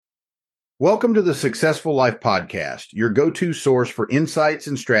Welcome to the Successful Life Podcast, your go-to source for insights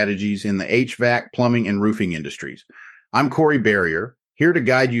and strategies in the HVAC, plumbing, and roofing industries. I'm Corey Barrier, here to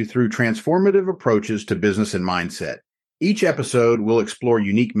guide you through transformative approaches to business and mindset. Each episode will explore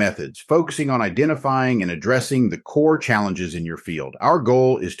unique methods, focusing on identifying and addressing the core challenges in your field. Our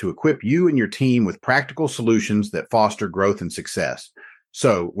goal is to equip you and your team with practical solutions that foster growth and success.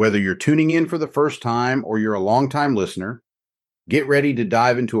 So, whether you're tuning in for the first time or you're a longtime listener, get ready to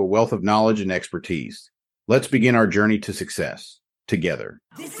dive into a wealth of knowledge and expertise. Let's begin our journey to success together.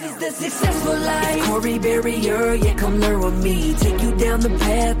 This is the Successful Life. Corey Barrier, yeah, come learn with me. Take you down the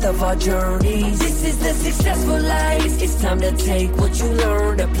path of our journeys. This is the Successful Life. It's time to take what you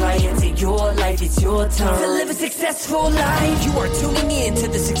learned, apply it to your life. It's your turn to live a successful life. You are tuning in to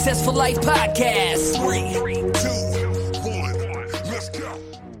the Successful Life Podcast. 3, 2, 1, let's go.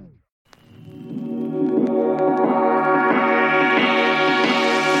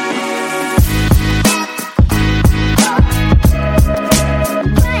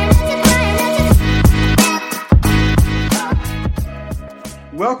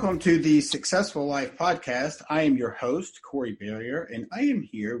 Welcome to the Successful Life Podcast. I am your host, Corey Barrier, and I am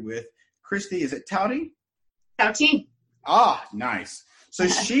here with Christy. Is it Towdy? Towty. Ah, nice. So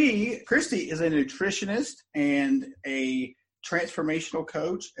Christy is a nutritionist and a transformational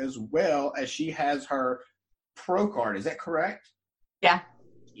coach, as well as she has her pro card. Is that correct? Yeah.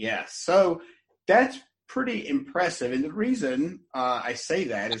 Yes. So that's pretty impressive. And the reason I say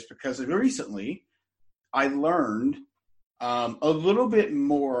that is because recently I learned a little bit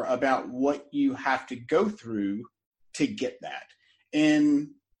more about what you have to go through to get that. And,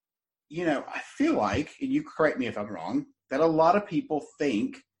 you know, I feel like, and you correct me if I'm wrong, that a lot of people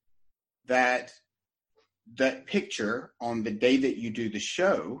think that that picture on the day that you do the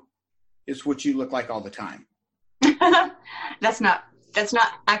show is what you look like all the time. That's not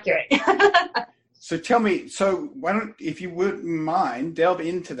accurate. So tell me, why don't, if you wouldn't mind, delve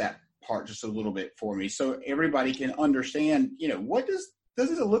into that part just a little bit for me so everybody can understand, you know, what does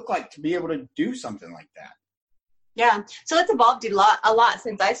it look like to be able to do something like that? Yeah. So it's evolved a lot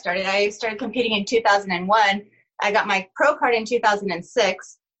since I started. I started competing in 2001. I got my pro card in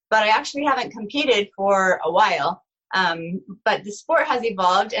 2006, but I actually haven't competed for a while. But the sport has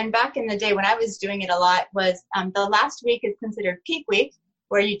evolved. And back in the day when I was doing it a lot was the last week is considered peak week,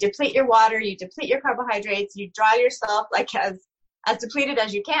 where you deplete your water, you deplete your carbohydrates, you draw yourself like as depleted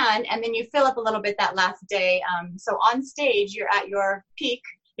as you can, and then you fill up a little bit that last day. So on stage, you're at your peak,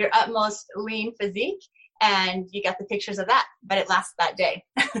 your utmost lean physique, and you get the pictures of that, but it lasts that day.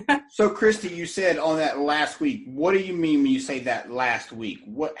 So, Christy, you said on that last week. What do you mean when you say that last week?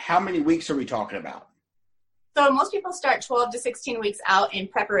 How many weeks are we talking about? So most people start 12 to 16 weeks out in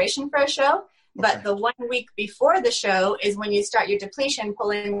preparation for a show, but Okay. the 1 week before the show is when you start your depletion,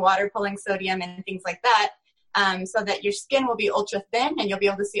 pulling water, pulling sodium, and things like that. So that your skin will be ultra thin and you'll be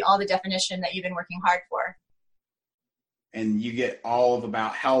able to see all the definition that you've been working hard for. And you get all of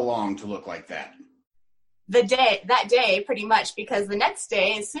about how long to look like that? That day, pretty much, because the next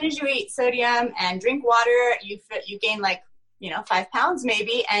day, as soon as you eat sodium and drink water, you gain 5 pounds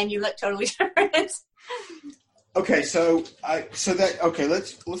maybe, and you look totally different. Okay,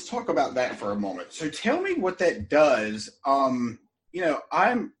 let's talk about that for a moment. So tell me what that does. I'm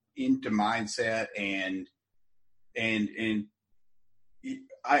into mindset and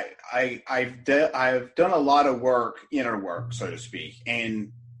I've done a lot of work, inner work, so to speak,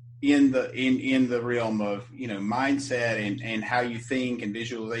 and in the realm of, you know, mindset and how you think and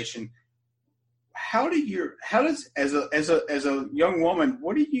visualization. How does as a young woman,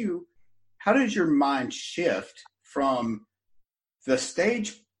 how does your mind shift from the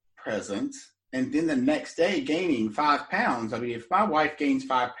stage presence and then the next day gaining 5 pounds? I mean, if my wife gains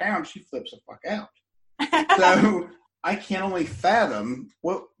 5 pounds, she flips the fuck out. So I can only fathom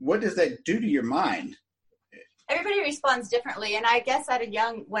what does that do to your mind? Everybody responds differently. And I guess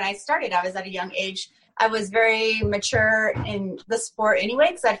when I started, I was at a young age. I was very mature in the sport anyway,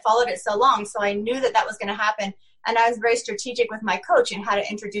 because I'd followed it so long. So I knew that was going to happen. And I was very strategic with my coach in how to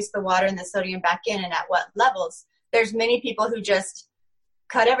introduce the water and the sodium back in and at what levels. There's many people who just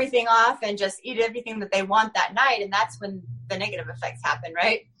cut everything off and just eat everything that they want that night. And that's when the negative effects happen,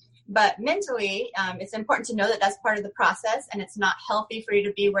 right? But mentally, it's important to know that that's part of the process, and it's not healthy for you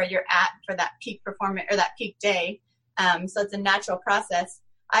to be where you're at for that peak performance or that peak day. So it's a natural process.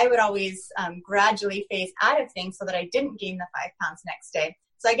 I would always gradually phase out of things so that I didn't gain the 5 pounds next day.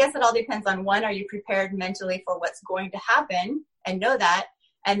 So I guess it all depends on, one, are you prepared mentally for what's going to happen and know that?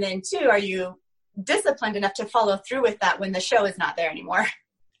 And then 2, are you disciplined enough to follow through with that when the show is not there anymore?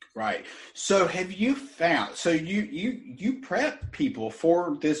 Right. So have you found, so you prep people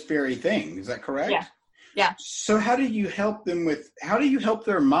for this very thing. Is that correct? Yeah. Yeah. So how do you help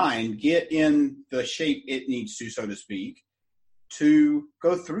their mind get in the shape it needs to, so to speak, to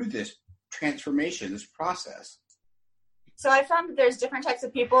go through this transformation, this process? So I found that there's different types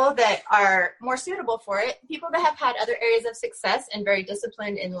of people that are more suitable for it. People that have had other areas of success and very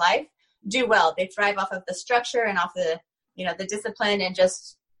disciplined in life do well. They thrive off of the structure and off the, the discipline and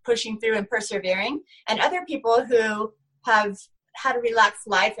just pushing through and persevering. And other people who have had a relaxed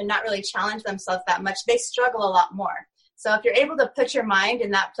life and not really challenge themselves that much, they struggle a lot more. So if you're able to put your mind in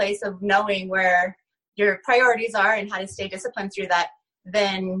that place of knowing where your priorities are and how to stay disciplined through that,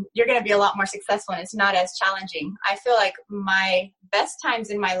 then you're going to be a lot more successful and it's not as challenging. I feel like my best times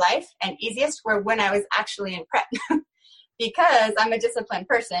in my life and easiest were when I was actually in prep because I'm a disciplined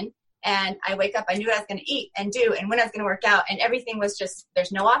person and I wake up, I knew what I was going to eat and do and when I was going to work out and everything was just,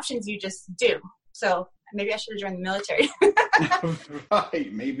 there's no options, you just do. So maybe I should have joined the military.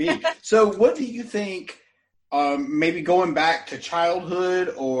 Right, maybe. So what do you think, maybe going back to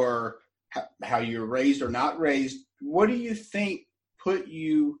childhood or how you were raised or not raised, what do you think put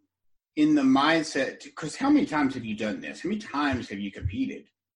you in the mindset? Because how many times have you done this? How many times have you competed?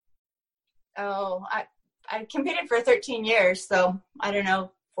 Oh, I competed for 13 years. So I don't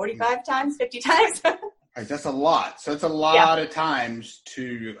know, 45 times, 50 times. Right, that's a lot. So it's a lot of times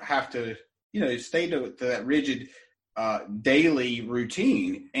to have to, stay to that rigid daily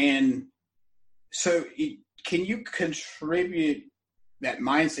routine. And so can you contribute that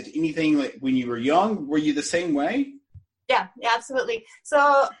mindset to anything like when you were young? Were you the same way? Yeah, absolutely.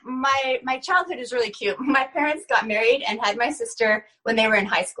 So my childhood is really cute. My parents got married and had my sister when they were in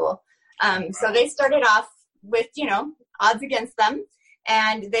high school. So they started off with, odds against them.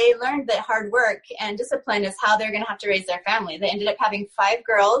 And they learned that hard work and discipline is how they're going to have to raise their family. They ended up having 5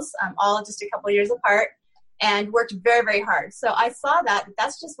 girls, all just a couple years apart, and worked very, very hard. So I saw that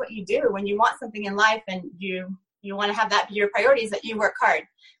that's just what you do when you want something in life and you want to have that be your priorities, that you work hard.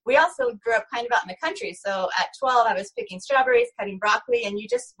 We also grew up kind of out in the country. So at 12, I was picking strawberries, cutting broccoli, and you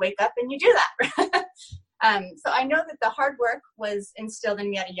just wake up and you do that. So I know that the hard work was instilled in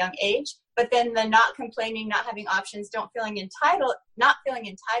me at a young age, but then the not complaining, not having options, not feeling entitled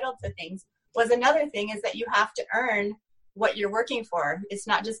to things was another thing, is that you have to earn what you're working for. It's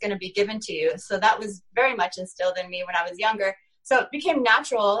not just going to be given to you. So that was very much instilled in me when I was younger. So it became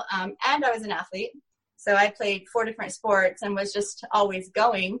natural. And I was an athlete. So I played 4 different sports and was just always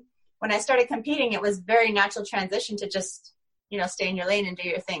going. When I started competing, it was very natural transition to just, stay in your lane and do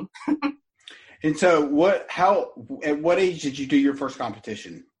your thing. And so at what age did you do your first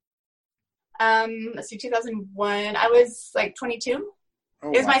competition? Let's see, 2001. I was like 22.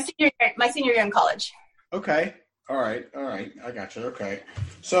 Oh, it was my senior year in college. Okay. All right. I got you. Okay.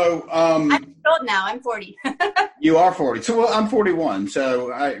 So, I'm old now. I'm 40. You are 40. So, I'm 41. So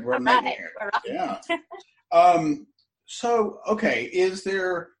we're right there. Yeah. So, okay.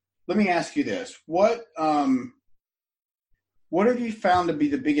 Let me ask you this. What have you found to be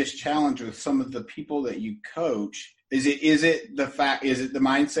the biggest challenge with some of the people that you coach? Is it the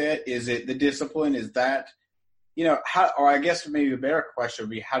mindset? Is it the discipline? Is that, or I guess maybe a better question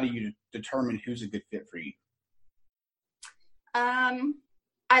would be, how do you determine who's a good fit for you?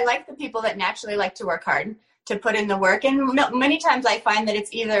 I like the people that naturally like to work hard, to put in the work. And many times I find that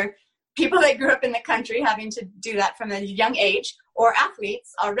it's either people that grew up in the country having to do that from a young age, or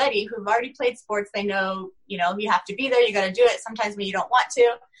athletes already who've already played sports. They know, you have to be there. You got to do it sometimes when you don't want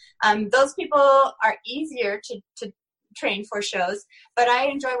to. Those people are easier to train for shows, but I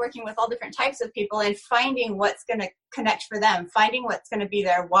enjoy working with all different types of people and finding what's going to connect for them, finding what's going to be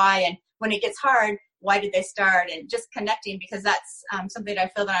their why. And when it gets hard, why did they start? And just connecting, because that's something that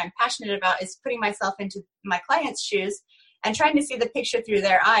I feel that I'm passionate about, is putting myself into my clients' shoes and trying to see the picture through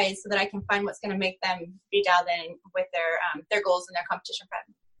their eyes so that I can find what's going to make them be dialed in with their goals and their competition prep.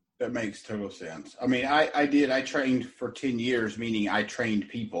 That makes total sense. I mean, I trained for 10 years, meaning I trained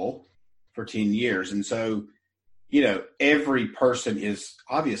people for 10 years. And so, every person is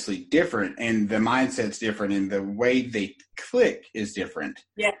obviously different, and the mindset's different, and the way they click is different.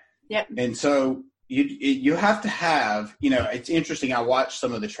 Yeah. Yep. And so you have to have, it's interesting. I watch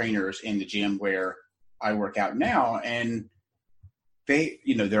some of the trainers in the gym where I work out now, and they,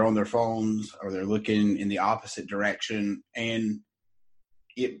 they're on their phones or they're looking in the opposite direction. And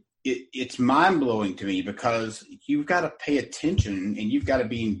it's mind blowing to me, because you've got to pay attention and you've got to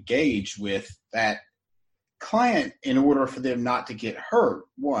be engaged with that client in order for them not to get hurt,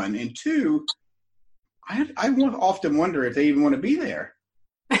 1. And 2, I often wonder if they even want to be there.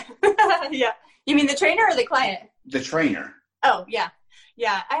 Yeah. You mean the trainer or the client? The trainer. Oh, yeah.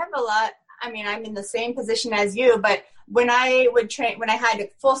 Yeah, I have a lot. I mean, I'm in the same position as you, but when I would train, when I had a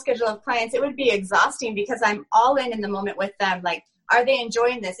full schedule of clients, it would be exhausting because I'm all in the moment with them. Like, are they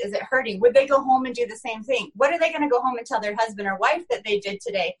enjoying this? Is it hurting? Would they go home and do the same thing? What are they going to go home and tell their husband or wife that they did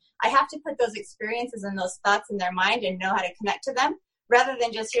today? I have to put those experiences and those thoughts in their mind and know how to connect to them rather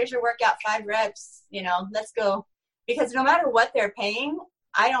than just, here's your workout, 5 reps, let's go. Because no matter what they're paying,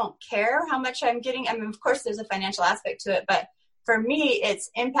 I don't care how much I'm getting. I mean, of course, there's a financial aspect to it, but for me, it's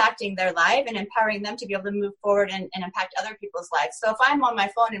impacting their life and empowering them to be able to move forward and impact other people's lives. So if I'm on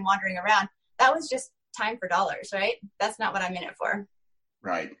my phone and wandering around, that was just time for dollars, right? That's not what I'm in it for.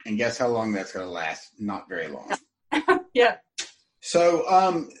 Right. And guess how long that's going to last? Not very long. Yeah.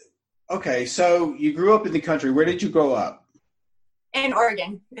 So, okay. So you grew up in the country. Where did you grow up? In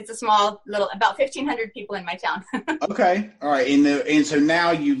Oregon. It's a small little, about 1,500 people in my town. Okay. All right. And so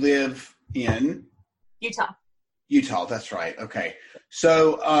now you live in? Utah. That's right. Okay.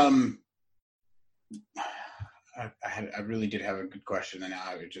 So, I really did have a good question, and now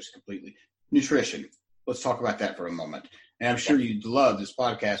I would just completely nutrition. Let's talk about that for a moment. And I'm sure you'd love this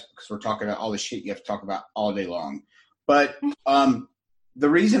podcast because we're talking about all the shit you have to talk about all day long. But the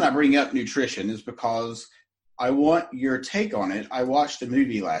reason I bring up nutrition is because I want your take on it. I watched a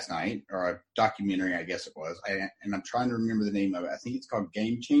movie last night, or a documentary, I guess it was, and I'm trying to remember the name of it. I think it's called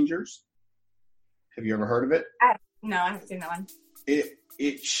Game Changers. Have you ever heard of it? No, I haven't seen that one.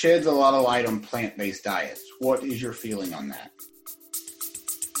 It sheds a lot of light on plant-based diets. What is your feeling on that?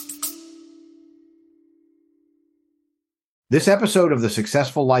 This episode of the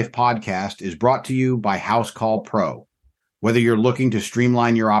Successful Life podcast is brought to you by House Call Pro. Whether you're looking to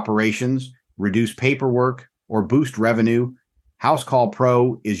streamline your operations, reduce paperwork, or boost revenue, House Call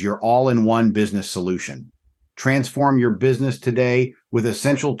Pro is your all-in-one business solution. Transform your business today with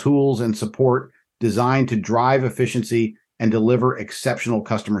essential tools and support designed to drive efficiency and deliver exceptional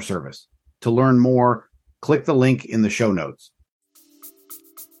customer service. To learn more, click the link in the show notes.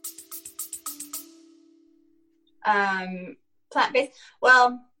 Plant-based.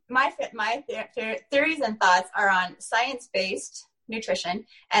 Well, my theories and thoughts are on science-based nutrition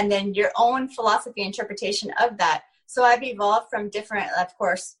and then your own philosophy interpretation of that. So I've evolved from different, of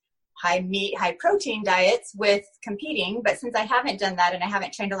course, high meat, high protein diets with competing. But since I haven't done that and I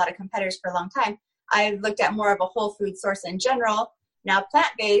haven't trained a lot of competitors for a long time, I've looked at more of a whole food source in general. Now,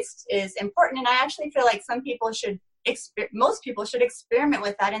 plant-based is important. And I actually feel like most people should experiment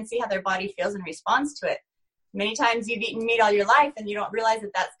with that and see how their body feels and responds to it. Many times you've eaten meat all your life and you don't realize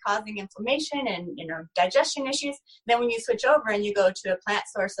that that's causing inflammation and digestion issues. Then when you switch over and you go to a plant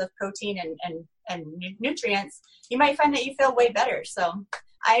source of protein and nutrients, you might find that you feel way better. So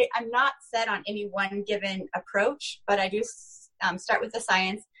I'm not set on any one given approach, but I do start with the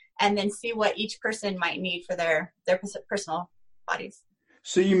science and then see what each person might need for their personal bodies.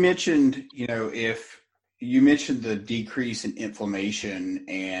 So you mentioned, if you mentioned the decrease in inflammation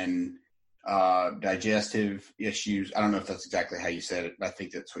and digestive issues. I don't know if that's exactly how you said it, but I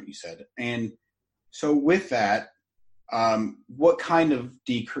think that's what you said. And so with that, what kind of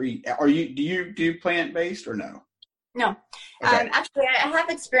decrease do you do plant-based or no? No. Okay. Actually, I have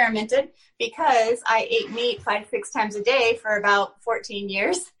experimented because I ate meat 5-6 times a day for about 14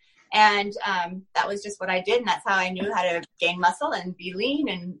 years. And that was just what I did. And that's how I knew how to gain muscle and be lean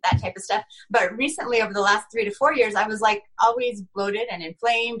and that type of stuff. But recently, over the last 3 to 4 years, I was like always bloated and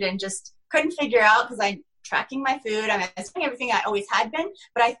inflamed and just couldn't figure out because I'm tracking my food. I'm doing everything I always had been.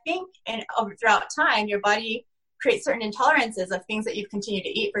 But I think throughout time, your body creates certain intolerances of things that you've continued to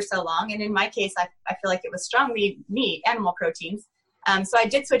eat for so long. And in my case, I feel like it was strongly meat, animal proteins. So I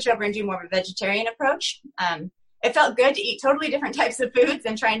did switch over and do more of a vegetarian approach. It felt good to eat totally different types of foods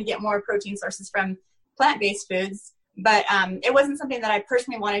and trying to get more protein sources from plant-based foods. But it wasn't something that I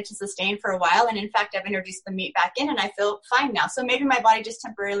personally wanted to sustain for a while. And in fact, I've introduced the meat back in and I feel fine now. So maybe my body just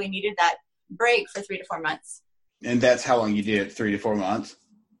temporarily needed that break for 3 to 4 months. And that's how long you did it, 3 to 4 months?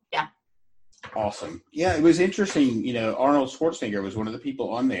 Yeah. Awesome. Yeah, it was interesting. Arnold Schwarzenegger was one of the people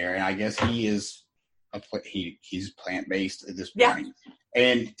on there. And I guess he is he's plant-based at this point. Yeah.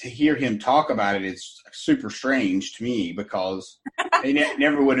 And to hear him talk about it, it's super strange to me because they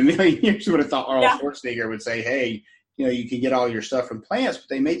never would in a million years would have thought Arnold Schwarzenegger would say, hey, you can get all your stuff from plants. But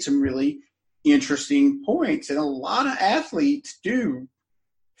they made some really interesting points. And a lot of athletes do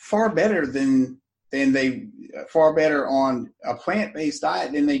far better on a plant-based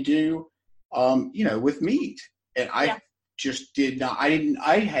diet than they do, with meat. And I just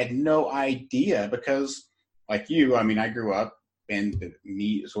I had no idea because like you, I grew up and the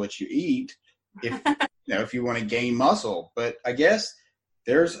meat is what you eat if you want to gain muscle. But I guess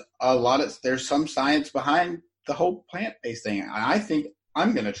there's some science behind the whole plant-based thing. I think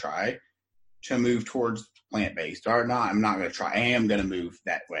I'm going to try to move towards plant-based, or not. I'm not going to try. I am going to move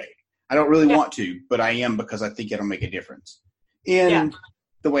that way. I don't really want to, but I am, because I think it'll make a difference in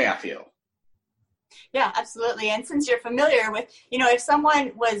the way I feel. Yeah, absolutely. And since you're familiar with, if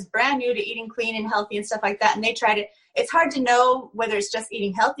someone was brand new to eating clean and healthy and stuff like that, and they tried it, it's hard to know whether it's just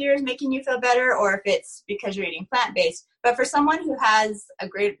eating healthier is making you feel better, or if it's because you're eating plant-based. But for someone who has a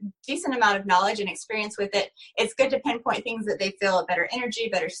decent amount of knowledge and experience with it, it's good to pinpoint things that they feel better energy,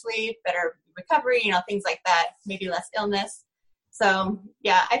 better sleep, better recovery, things like that, maybe less illness. So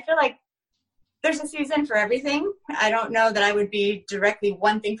yeah, I feel like there's a season for everything. I don't know that I would be directly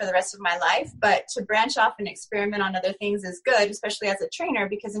one thing for the rest of my life, but to branch off and experiment on other things is good, especially as a trainer,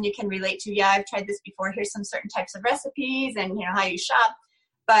 because then you can relate to, I've tried this before. Here's some certain types of recipes and, how you shop.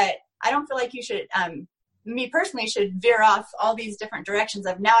 But I don't feel like you should, me personally, should veer off all these different directions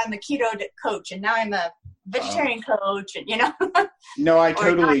of now I'm a keto coach and now I'm a vegetarian coach and, No, I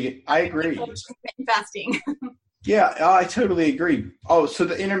agree. Fasting. Yeah, I totally agree. Oh, so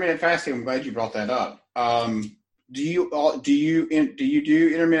the intermittent fasting, I'm glad you brought that up. Do you do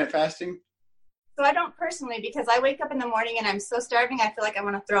intermittent fasting? So I don't personally, because I wake up in the morning and I'm so starving, I feel like I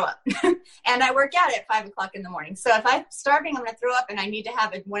want to throw up. And I work out at 5 o'clock in the morning. So if I'm starving, I'm going to throw up and I need to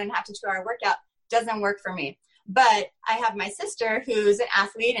have a 1.5 to 2 hour workout. Doesn't work for me. But I have my sister who's an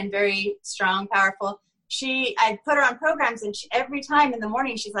athlete and very strong, powerful. I put her on programs, and every time in the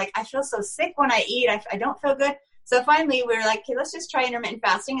morning, she's like, I feel so sick when I eat. I don't feel good. So finally, we were like, okay, let's just try intermittent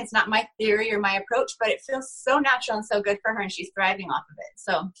fasting. It's not my theory or my approach, but it feels so natural and so good for her, and she's thriving off of it.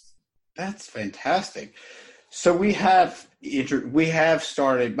 So that's fantastic. So we have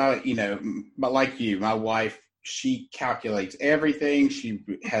started, like you, my wife, she calculates everything. She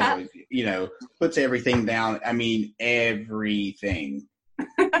has, puts everything down. I mean, everything.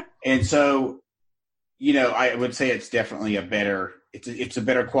 And so, I would say it's definitely it's a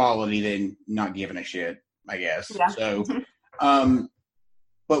better quality than not giving a shit, I guess. Yeah. So,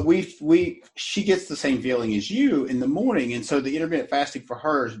 but she gets the same feeling as you in the morning. And so the intermittent fasting for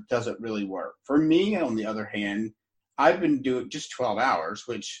her doesn't really work. For me, on the other hand, I've been doing just 12 hours,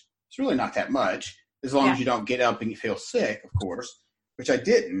 which is really not that much, as long as you don't get up and you feel sick, of course, which I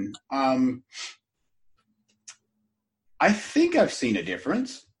didn't. I think I've seen a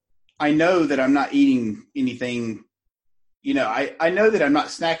difference. I know that I'm not eating anything, I know that I'm not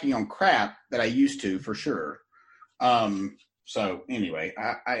snacking on crap that I used to, for sure. So anyway,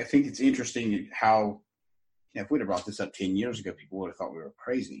 I think it's interesting how, if we'd have brought this up 10 years ago, people would have thought we were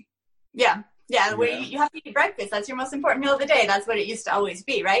crazy. Yeah. Yeah. You have to eat breakfast. That's your most important meal of the day. That's what it used to always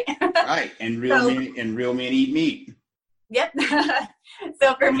be, right? Right. And real men eat meat. Yep.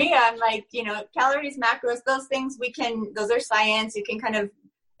 So for me, I'm like, calories, macros, those things those are science. You can kind of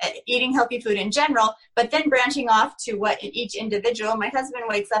eating healthy food in general, but then branching off to what each individual. My husband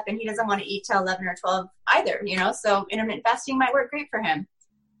wakes up and he doesn't want to eat till 11 or 12 either, so intermittent fasting might work great for him.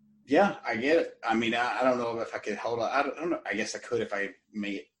 Yeah, I get it. I mean, I don't know if I could hold on. I don't know. I guess I could if I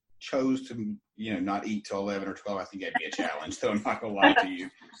chose to, not eat till 11 or 12. I think that'd be a challenge, so I'm not going to lie to you.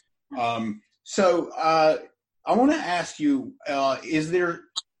 So I want to ask you, is there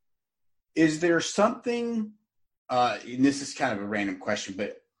something, and this is kind of a random question,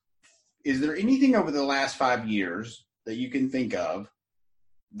 but is there anything over the last 5 years that you can think of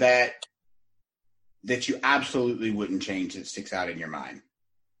that you absolutely wouldn't change, that sticks out in your mind?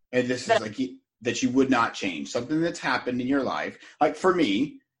 And this is like that you would not change, something that's happened in your life. Like for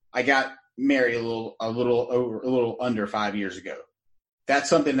me, I got married a little under 5 years ago. That's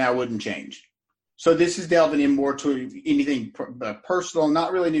something that I wouldn't change. So this is delving in more to anything personal,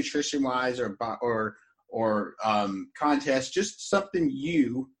 not really nutrition wise or contest, just something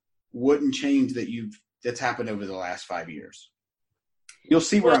you wouldn't change that's happened over the last 5 years. You'll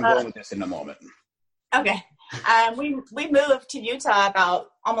see where I'm going with this in a moment. Okay. We moved to Utah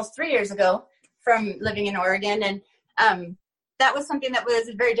about almost 3 years ago from living in Oregon. And that was something that was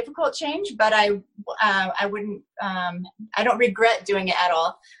a very difficult change, but I don't regret doing it at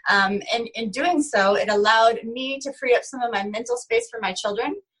all. And in doing so, it allowed me to free up some of my mental space for my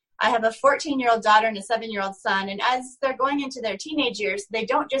children. I have a 14-year-old daughter and a 7-year-old son. And as they're going into their teenage years, they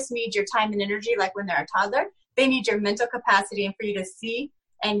don't just need your time and energy like when they're a toddler. They need your mental capacity and for you to see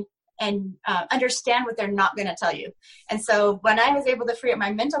and understand what they're not going to tell you. And so when I was able to free up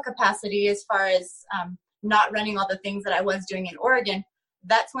my mental capacity as far as not running all the things that I was doing in Oregon,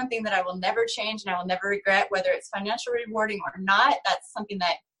 that's one thing that I will never change and I will never regret, whether it's financially rewarding or not. That's something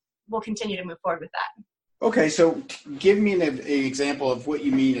that we'll continue to move forward with that. Okay, so give me an example of what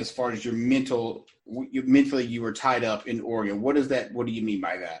you mean as far as mentally you were tied up in Oregon. What do you mean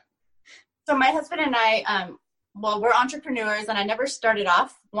by that? So my husband and I, well, we're entrepreneurs, and I never started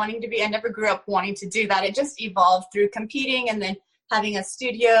off wanting to be, I never grew up wanting to do that. It just evolved through competing and then having a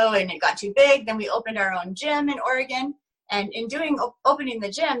studio, and it got too big. Then we opened our own gym in Oregon. And in opening the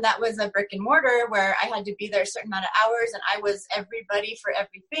gym, that was a brick and mortar where I had to be there a certain amount of hours, and I was everybody for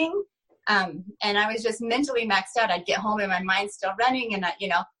everything. And I was just mentally maxed out. I'd get home and my mind's still running, and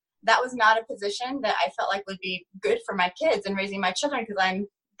that was not a position that I felt like would be good for my kids and raising my children, because I'm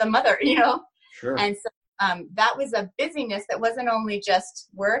the mother, Sure. And so that was a busyness that wasn't only just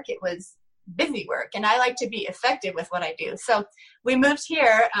work, it was busy work. And I like to be effective with what I do. So we moved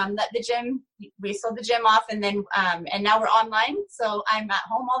here, we sold the gym off, and then, and now we're online. So I'm at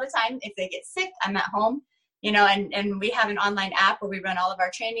home all the time. If they get sick, I'm at home, and we have an online app where we run all of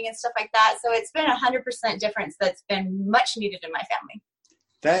our training and stuff like that. So it's been 100% difference that's been much needed in my family.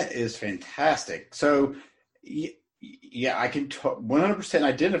 That is fantastic. So yeah, I can 100%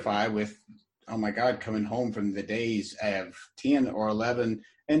 identify with, oh my God, coming home from the days of 10 or 11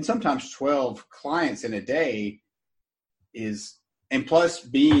 and sometimes 12 clients in a day and plus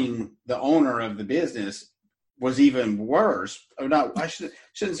being the owner of the business was even worse. Or no, I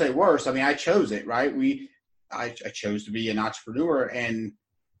shouldn't say worse. I mean, I chose it, right? I chose to be an entrepreneur,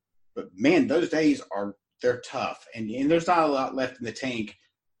 but man, those days they're tough, and there's not a lot left in the tank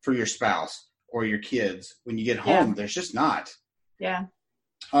for your spouse or your kids when you get home. Yeah. There's just not. Yeah.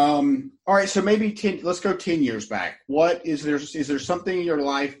 All right. So maybe let's go 10 years back. Is there something in your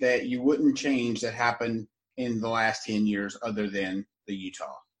life that you wouldn't change that happened in the last 10 years other than the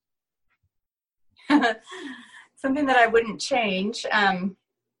Utah? Something that I wouldn't change. I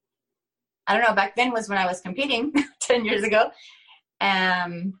don't know. Back then was when I was competing 10 years ago.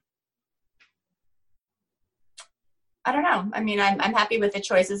 I don't know. I mean, I'm happy with the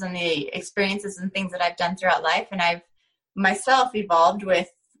choices and the experiences and things that I've done throughout life. And I've myself evolved with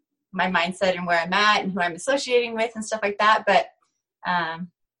my mindset and where I'm at and who I'm associating with and stuff like that. But I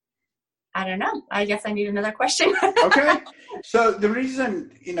don't know. I guess I need another question. Okay. So the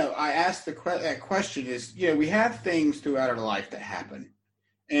reason, I asked that question is, we have things throughout our life that happen.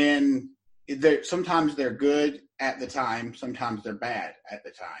 And sometimes they're good at the time. Sometimes they're bad at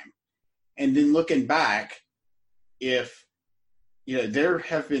the time. And then looking back, if, there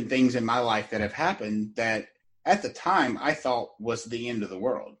have been things in my life that have happened that at the time I thought was the end of the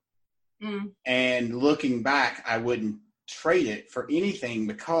world. Mm. And looking back, I wouldn't trade it for anything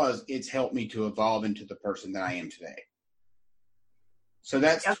because it's helped me to evolve into the person that I am today. So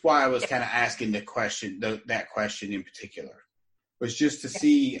that's why I was kind of asking the question, that question in particular, was just to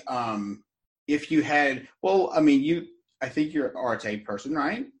see if you had, I think you're an Arte person,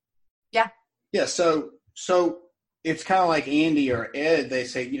 right? Yeah. Yeah. So it's kind of like Andy or Ed, they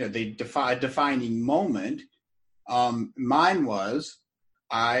say, they define a defining moment. Mine was,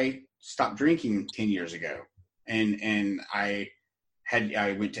 I stopped drinking 10 years ago, and I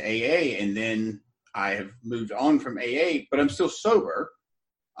went to AA, and then I have moved on from AA, but I'm still sober.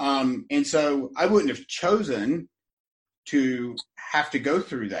 And so I wouldn't have chosen to have to go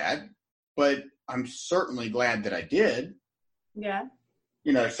through that, but I'm certainly glad that I did. Yeah.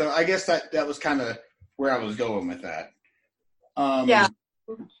 So I guess that was kind of where I was going with that. Yeah.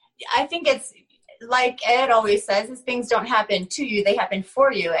 I think it's like Ed always says, is things don't happen to you, they happen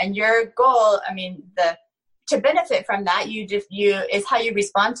for you. And your goal, to benefit from that, is how you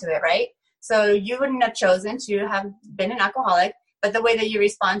respond to it, right? So you wouldn't have chosen to have been an alcoholic, but the way that you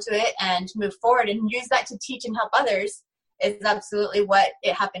respond to it and move forward and use that to teach and help others is absolutely what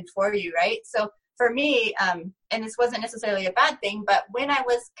it happened for you, right? So for me, and this wasn't necessarily a bad thing, but when I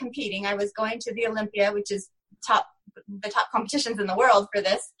was competing, I was going to the Olympia, which is the top competitions in the world for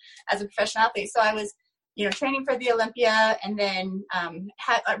this as a professional athlete. So I was, training for the Olympia, and then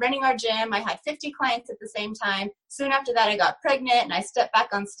running our gym. I had 50 clients at the same time. Soon after that, I got pregnant, and I stepped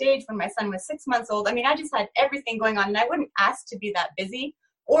back on stage when my son was 6 months old. I just had everything going on, and I wouldn't ask to be that busy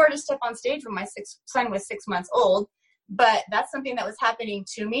or to step on stage when my son was 6 months old. But that's something that was happening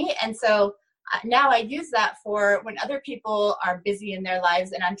to me. And so now I use that for when other people are busy in their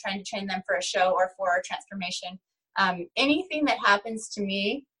lives and I'm trying to train them for a show or for a transformation. Anything that happens to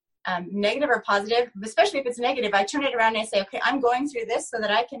me, negative or positive, especially if it's negative, I turn it around and I say, okay, I'm going through this so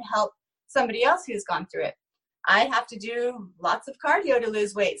that I can help somebody else who's gone through it. I have to do lots of cardio to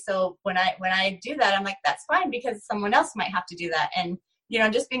lose weight. So when I do that, I'm like, that's fine, because someone else might have to do that. And,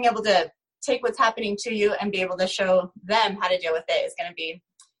 just being able to take what's happening to you and be able to show them how to deal with it is going to be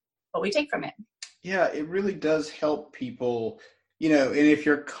what we take from it. Yeah, it really does help people, and if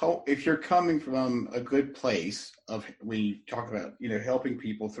you're coming from a good place of, when you talk about, helping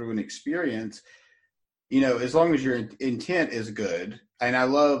people through an experience, as long as your intent is good. And I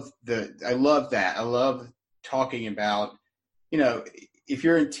love that. I love talking about, if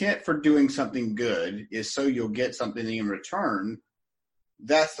your intent for doing something good is so you'll get something in return,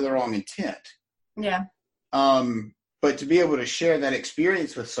 that's the wrong intent. Yeah. But to be able to share that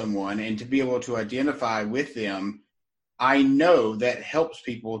experience with someone and to be able to identify with them, I know that helps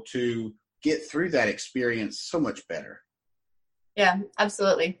people to get through that experience so much better. Yeah,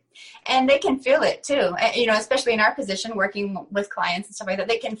 absolutely. And they can feel it too. Especially in our position, working with clients and stuff like that,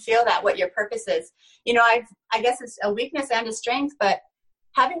 they can feel that, what your purpose is. I guess it's a weakness and a strength, but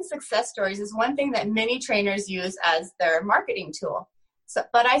having success stories is one thing that many trainers use as their marketing tool. So,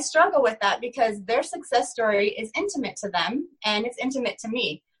 but I struggle with that because their success story is intimate to them and it's intimate to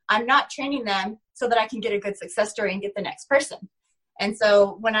me. I'm not training them so that I can get a good success story and get the next person. And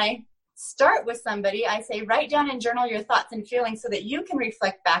so when I start with somebody, I say, write down and journal your thoughts and feelings so that you can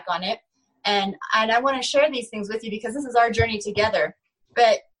reflect back on it. And I want to share these things with you because this is our journey together.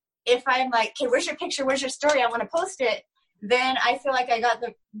 But if I'm like, okay, where's your picture? Where's your story? I want to post it. Then I feel like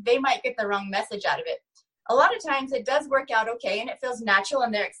they might get the wrong message out of it. A lot of times it does work out okay and it feels natural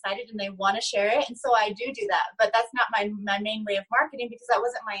and they're excited and they want to share it. And so I do that. But that's not my main way of marketing because that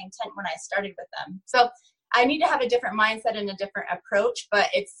wasn't my intent when I started with them. So I need to have a different mindset and a different approach, but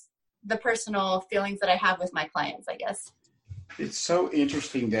it's the personal feelings that I have with my clients, I guess. It's so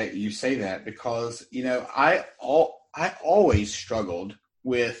interesting that you say that because, I always struggled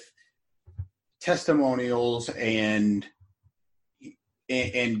with testimonials and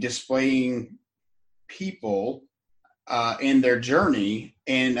displaying people in their journey.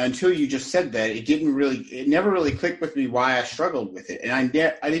 And until you just said that, it never really clicked with me why I struggled with it. And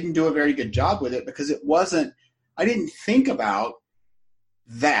I didn't do a very good job with it because I didn't think about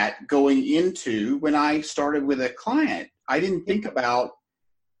that going into when I started with a client. I didn't think about,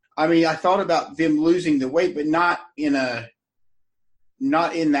 I thought about them losing the weight, but not in that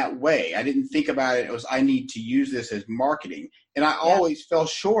way. I didn't think about it as I need to use this as marketing. And I always fell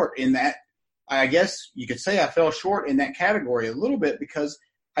short in that. I guess you could say I fell short in that category a little bit because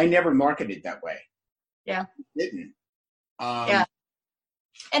I never marketed that way. Yeah. I didn't. Yeah.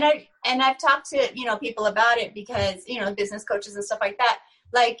 And I've talked to, people about it because, business coaches and stuff like that.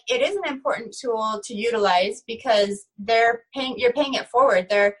 Like it is an important tool to utilize because you're paying it forward.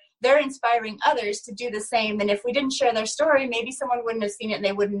 They're inspiring others to do the same. And if we didn't share their story, maybe someone wouldn't have seen it and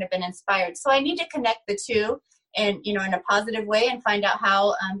they wouldn't have been inspired. So I need to connect the two and, in a positive way and find out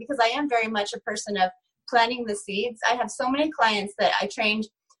how, because I am very much a person of planting the seeds. I have so many clients that I trained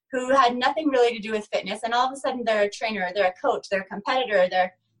who had nothing really to do with fitness. And all of a sudden they're a trainer, they're a coach, they're a competitor.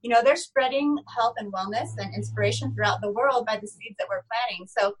 They're spreading health and wellness and inspiration throughout the world by the seeds that we're planting.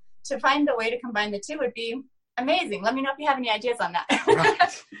 So to find the way to combine the two would be amazing. Let me know if you have any ideas on that.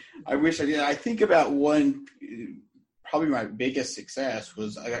 Right. I wish I did. I think about one, probably my biggest success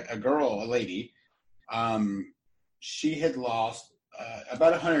was a lady. She had lost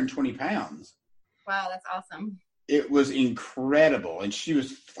about 120 pounds. Wow, that's awesome. It was incredible. And she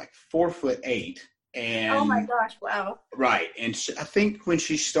was like 4'8". And oh my gosh, wow. Right. And I think when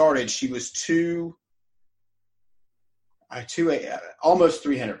she started, she was almost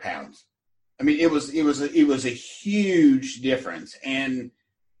 300 pounds. It was a huge difference. And,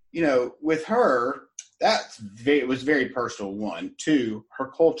 with her, it was very personal. 1, 2, her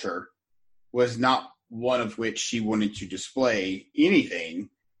culture was not one of which she wanted to display anything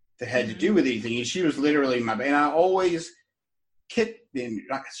that had to do with anything. And she was literally and I always I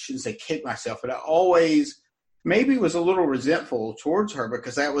shouldn't say kick myself, but I always maybe was a little resentful towards her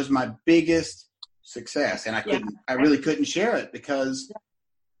because that was my biggest success. And I really couldn't share it because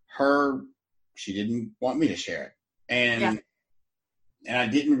she didn't want me to share it. And I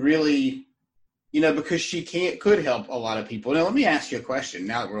didn't really, because she could help a lot of people. Now, let me ask you a question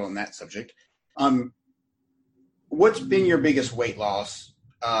now that we're on that subject. What's been your biggest weight loss?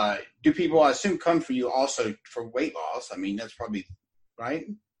 Do people, I assume, come for you also for weight loss? That's probably right.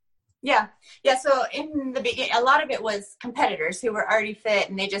 Yeah. So in the beginning, a lot of it was competitors who were already fit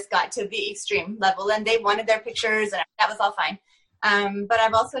and they just got to the extreme level and they wanted their pictures and that was all fine. But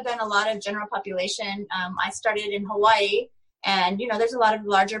I've also done a lot of general population. I started in Hawaii and, there's a lot of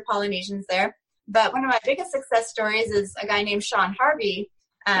larger Polynesians there. But one of my biggest success stories is a guy named Sean Harvey,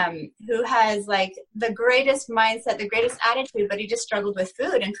 who has like the greatest mindset, the greatest attitude, but he just struggled with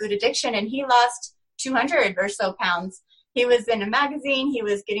food and food addiction. And he lost 200 or so pounds. He was in a magazine. He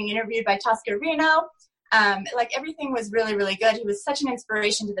was getting interviewed by Tosca Reno. Everything was really, really good. He was such an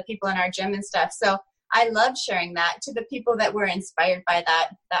inspiration to the people in our gym and stuff. So I loved sharing that to the people that were inspired by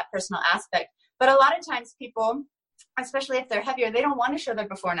that personal aspect. But a lot of times people, especially if they're heavier, they don't want to show their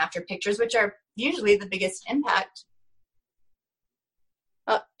before and after pictures, which are usually the biggest impact.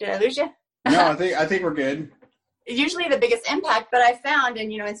 Oh, did I lose you? No, I think we're good. Usually the biggest impact, but I found,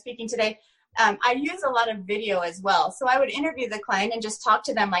 and in speaking today, I use a lot of video as well. So I would interview the client and just talk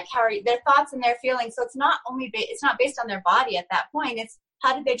to them like how are their thoughts and their feelings. So it's not only it's not based on their body at that point. It's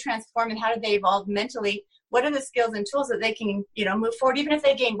how did they transform and how did they evolve mentally? What are the skills and tools that they can move forward, even if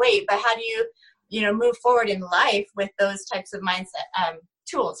they gain weight? But how do you move forward in life with those types of mindset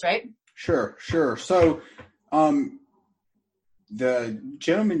tools, right? Sure. So the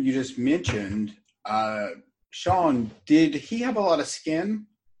gentleman you just mentioned, Sean, did he have a lot of skin?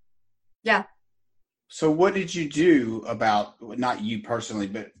 Yeah. So what did you do about, not you personally,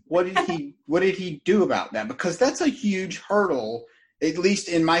 but what did he do about that? Because that's a huge hurdle, at least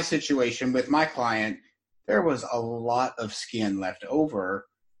in my situation with my client. There was a lot of skin left over.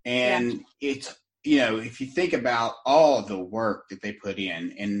 And it's, if you think about all the work that they put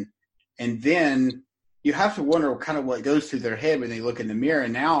in, and then you have to wonder kind of what goes through their head when they look in the mirror.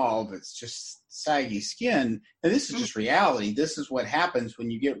 And now all of it's just saggy skin. And this is just reality. This is what happens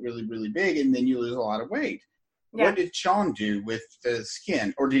when you get really, really big and then you lose a lot of weight. Yeah. What did Sean do with the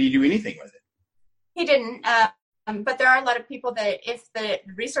skin, or did he do anything with it? He didn't. But there are a lot of people that if the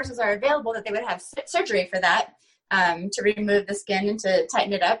resources are available, that they would have surgery for that, to remove the skin and to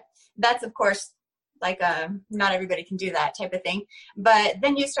tighten it up. That's, of course, like not everybody can do that type of thing. But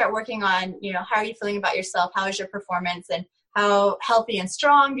then you start working on, how are you feeling about yourself? How is your performance? And how healthy and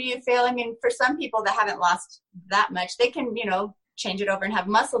strong do you feel? I mean, for some people that haven't lost that much, they can, change it over and have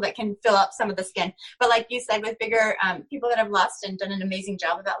muscle that can fill up some of the skin. But like you said, with bigger people that have lost and done an amazing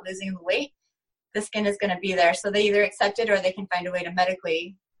job about losing the weight, the skin is going to be there. So they either accept it or they can find a way to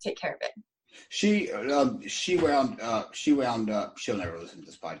medically take care of it. She wound up, she'll never listen to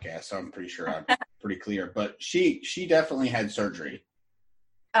this podcast, so I'm pretty sure I'm pretty clear, but she definitely had surgery.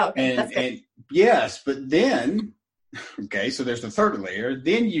 Oh, okay. And yes, but then, okay, so there's the third layer.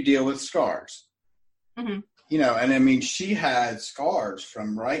 Then you deal with scars. Mm-hmm. And I mean, she had scars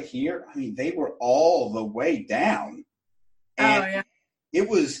from right here. I mean, they were all the way down. And it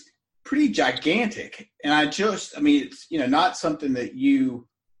was pretty gigantic. And it's, not something that you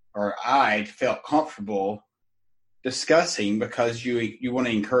or I felt comfortable discussing, because you want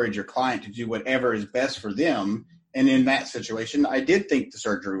to encourage your client to do whatever is best for them. And in that situation, I did think the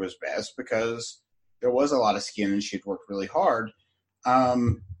surgery was best because there was a lot of skin and she'd worked really hard. Well,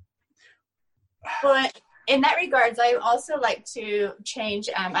 in that regards, I also like to change.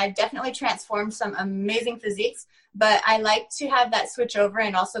 I've definitely transformed some amazing physiques, but I like to have that switch over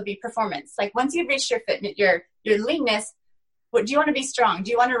and also be performance. Like once you've reached your fitness, your leanness, do you want to be strong?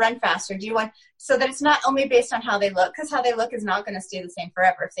 Do you want to run faster? So that it's not only based on how they look, because how they look is not going to stay the same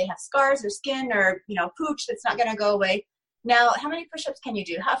forever. If they have scars or skin or, pooch, that's not going to go away. Now, how many push-ups can you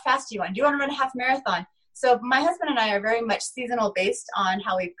do? How fast do you want? Do you want to run a half marathon? So my husband and I are very much seasonal based on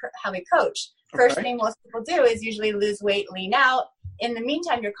how we coach. Okay. First thing most people do is usually lose weight, lean out. In the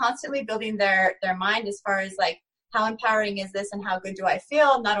meantime, you're constantly building their mind as far as like, how empowering is this and how good do I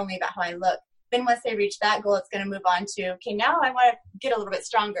feel? Not only about how I look. Then once they reach that goal, it's going to move on to, okay, now I want to get a little bit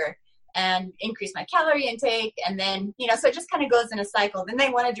stronger and increase my calorie intake. And then, so it just kind of goes in a cycle. Then they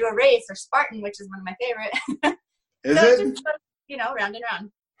want to do a race or Spartan, which is one of my favorite. Is so it? It just goes, round and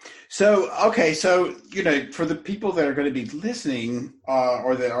round. So, okay. So, for the people that are going to be listening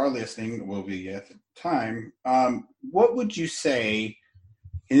or that are listening, will be at the time, what would you say,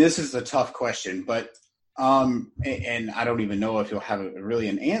 and this is a tough question, but and I don't even know if you'll have really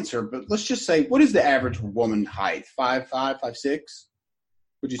an answer, but let's just say, what is the average woman height? 5'5", 5'6"?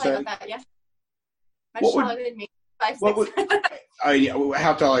 Would you say? Like that, yeah. Much taller than me. 5'6".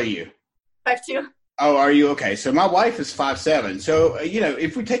 How tall are you? 5'2". Oh, are you? Okay. So my wife is 5'7". So,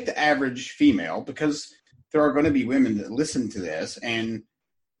 if we take the average female, because there are going to be women that listen to this and,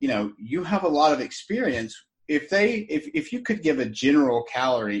 you have a lot of experience. If you could give a general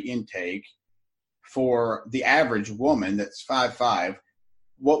calorie intake for the average woman that's 5'5",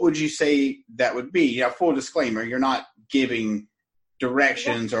 what would you say that would be? Full disclaimer, you're not giving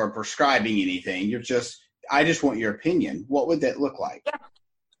directions or prescribing anything. I just want your opinion. What would that look like? Yeah.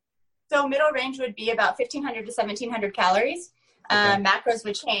 So middle range would be about 1,500 to 1,700 calories. Okay. Macros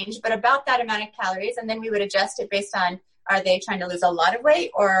would change, but about that amount of calories. And then we would adjust it based on, are they trying to lose a lot of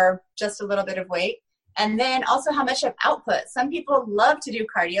weight or just a little bit of weight? And then also how much of output. Some people love to do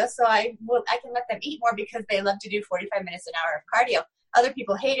cardio, so I can let them eat more because they love to do 45 minutes an hour of cardio. Other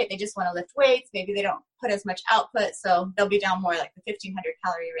people hate it. They just want to lift weights. Maybe they don't put as much output, so they'll be down more like the 1,500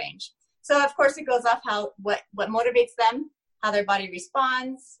 calorie range. So, of course, it goes off what motivates them, how their body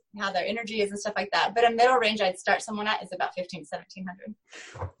responds, how their energy is and stuff like that. But a middle range I'd start someone at is about 1,500 to 1,700.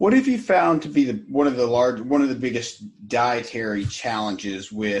 What have you found to be one of the biggest dietary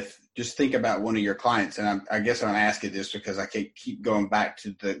challenges with just think about one of your clients, and I guess I'm asking this because I keep going back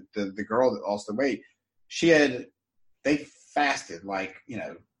to the girl that lost the weight. They fasted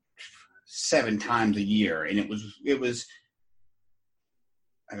 7 times a year, and it was.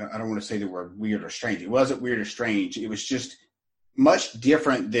 I don't want to say the word weird or strange. It wasn't weird or strange. It was just much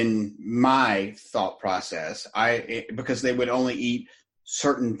different than my thought process. Because they would only eat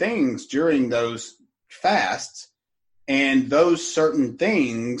certain things during those fasts, and those certain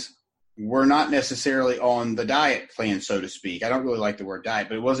things were not necessarily on the diet plan, so to speak. I don't really like the word diet,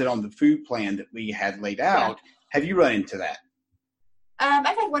 but it wasn't on the food plan that we had laid out. Yeah. Have you run into that? I've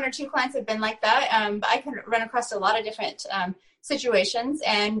had 1 or 2 clients that have been like that. But I can run across a lot of different situations,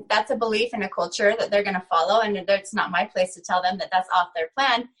 and that's a belief and a culture that they're going to follow, and it's not my place to tell them that that's off their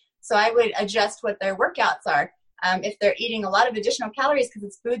plan. So I would adjust what their workouts are. If they're eating a lot of additional calories because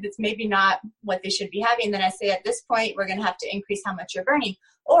it's food that's maybe not what they should be having, then I say at this point we're going to have to increase how much you're burning.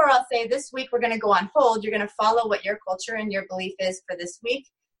 Or I'll say this week we're going to go on hold. You're going to follow what your culture and your belief is for this week,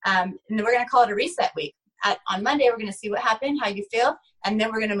 and then we're going to call it a reset week. On Monday we're going to see what happened, how you feel, and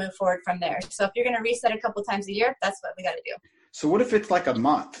then we're going to move forward from there. So if you're going to reset a couple times a year, that's what we got to do. So what if it's like a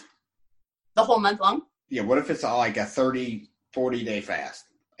month? The whole month long? Yeah, what if it's like a 30, 40-day fast,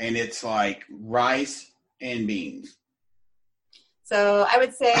 and it's like rice and beans? So I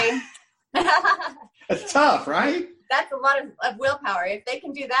would say... That's tough, right? That's a lot of willpower. If they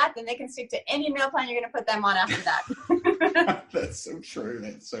can do that, then they can stick to any meal plan you're going to put them on after that. That's so true.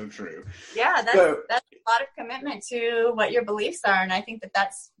 That's so true. Yeah, that's a lot of commitment to what your beliefs are, and I think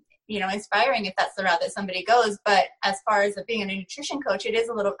that's inspiring if that's the route that somebody goes. But as far as being a nutrition coach, it is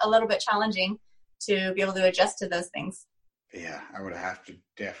a little bit challenging to be able to adjust to those things. Yeah, I would have to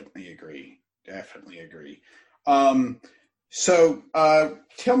definitely agree. So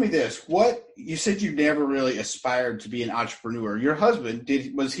tell me this, you said you never really aspired to be an entrepreneur. Your husband,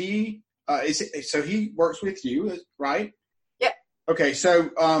 was he, so he works with you, right? Yep. Okay.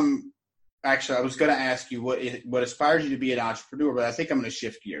 So, actually I was going to ask you what inspires you to be an entrepreneur, but I think I'm going to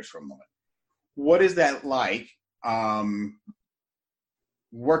shift gears for a moment. What is that like,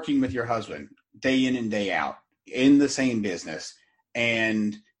 working with your husband day in and day out in the same business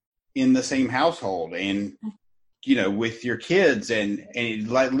and in the same household and, with your kids and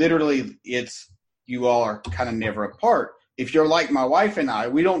literally you all are kind of never apart. If you're like my wife and I,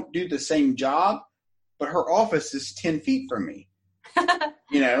 we don't do the same job, but her office is 10 feet from me,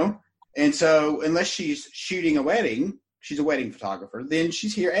 And so unless she's shooting a wedding, she's a wedding photographer, then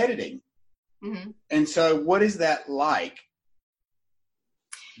she's here editing. Mm-hmm. And so what is that like?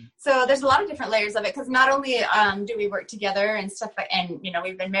 So there's a lot of different layers of it, because not only do we work together and stuff, and,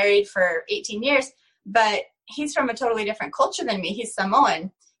 we've been married for 18 years, but he's from a totally different culture than me. He's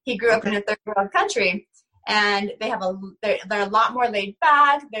Samoan. He grew up in a third world country, and they're a lot more laid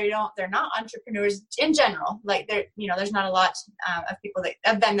back. They're not entrepreneurs in general. Like there's not a lot of people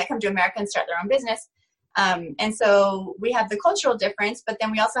of them that come to America and start their own business. And so we have the cultural difference, but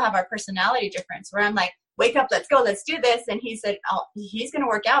then we also have our personality difference, where I'm like, wake up, let's go, let's do this. And he said, he's going to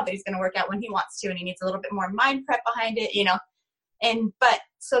work out, but he's going to work out when he wants to, and he needs a little bit more mind prep behind it,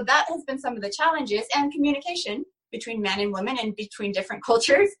 So that has been some of the challenges, and communication between men and women and between different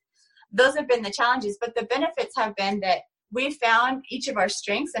cultures. Those have been the challenges, but the benefits have been that we found each of our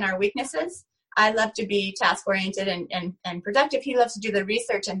strengths and our weaknesses. I love to be task oriented and productive. He loves to do the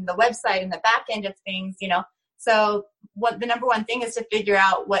research and the website and the back end of things, So the number one thing is to figure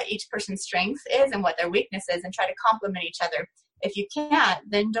out what each person's strength is and what their weakness is, and try to complement each other. If you can't,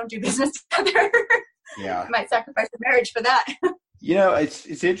 then don't do business together. Yeah. You might sacrifice the marriage for that.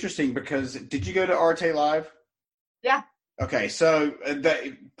 It's interesting because did you go to Arte Live? Yeah. Okay, so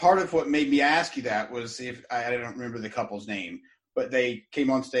part of what made me ask you that was, if I don't remember the couple's name, but they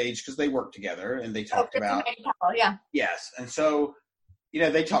came on stage because they worked together and they talked about yeah. Yes, and so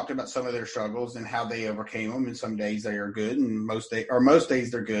they talked about some of their struggles and how they overcame them. And some days they are good, and most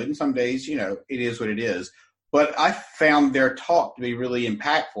days they're good, and some days it is what it is. But I found their talk to be really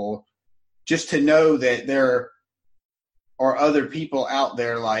impactful, just to know that there are other people out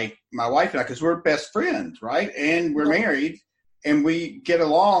there like my wife and I, because we're best friends, right? And we're married, and we get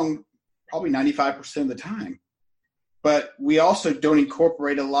along probably 95% of the time. But we also don't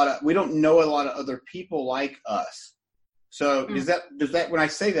incorporate we don't know a lot of other people like us. So does that, when I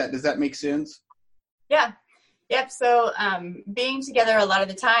say that, does that make sense? Yeah. Yep. So being together a lot of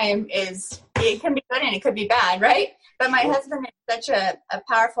the time it can be good and it could be bad, right? But my husband is such a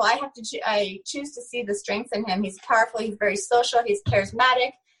powerful, I choose to see the strengths in him. He's powerful. He's very social. He's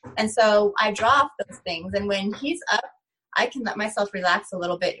charismatic. And so I draw off those things. And when he's up, I can let myself relax a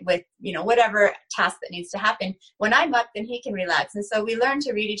little bit with, whatever task that needs to happen. When I'm up, then he can relax. And so we learn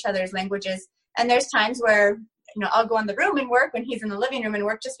to read each other's languages. And there's times where, I'll go in the room and work when he's in the living room and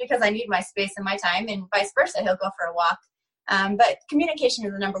work just because I need my space and my time, and vice versa. He'll go for a walk. But communication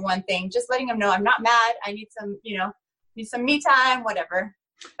is the number one thing. Just letting him know I'm not mad. I need some, need some me time, whatever.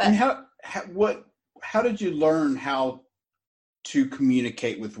 But and how did you learn how to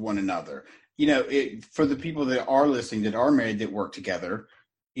communicate with one another? For the people that are listening, that are married, that work together,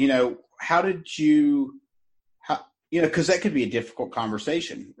 how did because that could be a difficult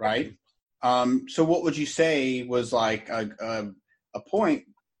conversation, right? So what would you say was like a point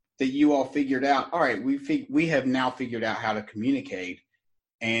that you all figured out? All right, we have now figured out how to communicate,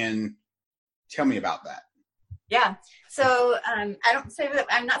 and tell me about that. Yeah. So I'm not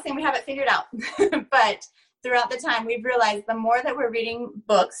saying we have it figured out, but throughout the time we've realized the more that we're reading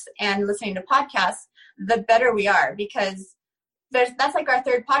books and listening to podcasts, the better we are, because that's like our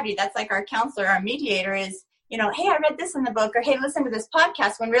third party. That's like our counselor, our mediator is, hey, I read this in the book, or hey, listen to this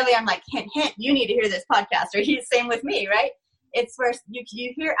podcast, when really I'm like, hint, hint, you need to hear this podcast, or he's same with me, right? It's where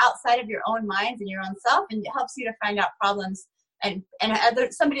you hear outside of your own minds and your own self, and it helps you to find out problems, and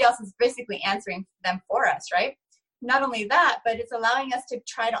somebody else is basically answering them for us, right? Not only that, but it's allowing us to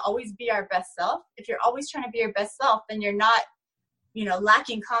try to always be our best self. If you're always trying to be your best self, then you're not,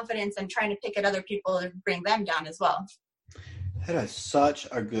 lacking confidence and trying to pick at other people and bring them down as well. That is such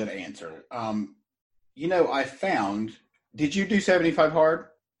a good answer. I found, did you do 75 Hard?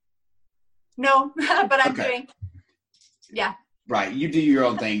 No, but I'm doing, yeah. Right. You do your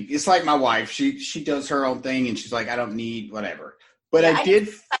own thing. It's like my wife. She does her own thing, and she's like, I don't need whatever. But I did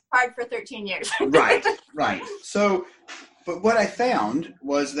hard for 13 years. Right. So, but what I found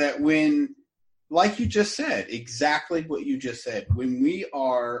was that when, like you just said, exactly what you just said,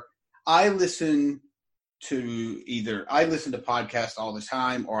 I listen to podcasts all the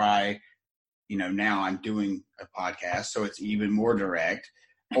time, or now I'm doing a podcast, so it's even more direct.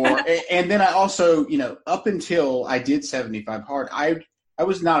 And then I also, up until I did 75 Hard, I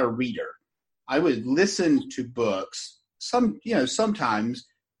was not a reader. I would listen to books sometimes,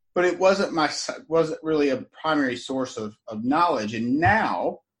 but it wasn't really a primary source of knowledge. And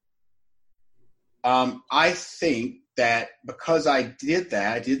now, I think that because I did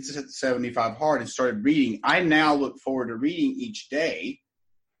 75 Hard and started reading, I now look forward to reading each day.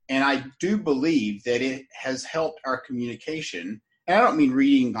 And I do believe that it has helped our communication. And I don't mean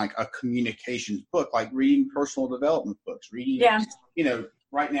reading like a communications book, like reading personal development books, reading,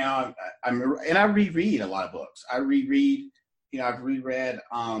 right now I reread a lot of books. I reread, I've reread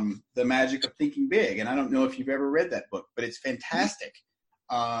The Magic of Thinking Big. And I don't know if you've ever read that book, but it's fantastic.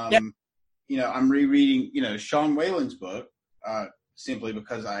 I'm rereading, Sean Whalen's book, simply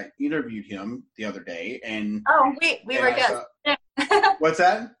because I interviewed him the other day. And we were guests. What's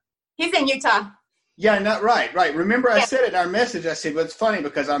that? He's in Utah. Yeah, not right. Remember, I said in our message, I said, well, it's funny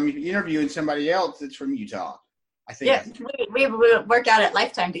because I'm interviewing somebody else that's from Utah. I think. Yeah, we work out at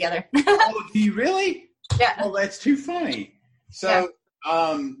Lifetime together. Oh, do you really? Yeah. Oh, that's too funny. So,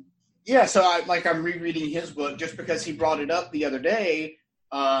 so I'm rereading his book just because he brought it up the other day,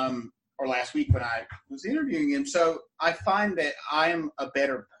 or last week when I was interviewing him. So I find that I'm a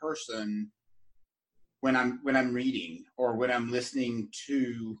better person when I'm reading, or when I'm listening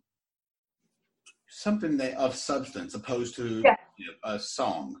to something of substance, opposed to a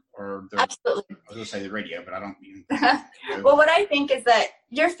song or absolutely. I was going to say the radio, but I don't mean. Well, what I think is that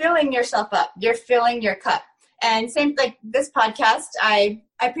you're filling yourself up. You're filling your cup. And same like this podcast, I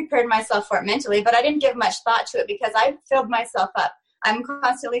prepared myself for it mentally, but I didn't give much thought to it because I filled myself up. I'm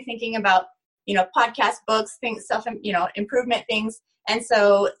constantly thinking about, podcast, books, things, improvement things. And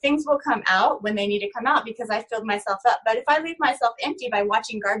so things will come out when they need to come out because I filled myself up. But if I leave myself empty by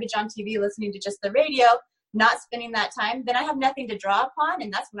watching garbage on TV, listening to just the radio, not spending that time, then I have nothing to draw upon.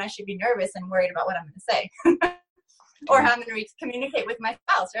 And that's when I should be nervous and worried about what I'm going to say or how I'm going to communicate with my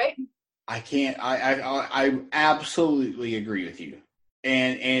spouse, right? I can't, I absolutely agree with you.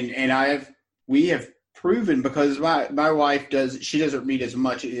 And we have proven, because my wife she doesn't read as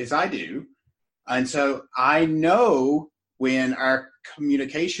much as I do. And so I know when our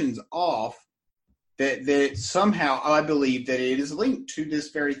communication's off, that somehow I believe that it is linked to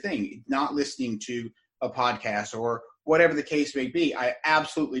this very thing, not listening to a podcast or whatever the case may be. I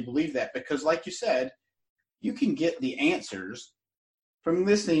absolutely believe that because, like you said, you can get the answers from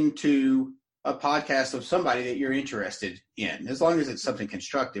listening to a podcast of somebody that you're interested in, as long as it's something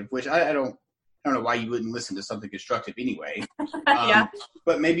constructive, which I don't know why you wouldn't listen to something constructive anyway.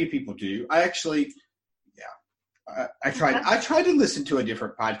 But maybe people do. I actually, I tried to listen to a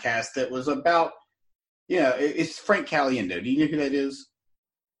different podcast that was about, it's Frank Caliendo. Do you know who that is?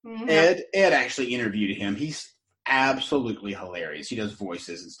 Mhm. Ed actually interviewed him. He's absolutely hilarious. He does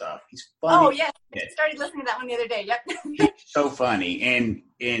voices and stuff. He's funny. Oh, yes. I started listening to that one the other day. Yep. He's so funny.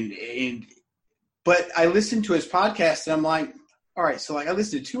 But I listened to his podcast and I'm like, all right, so like I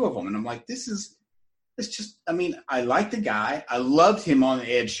listened to two of them and I'm like, I like the guy. I loved him on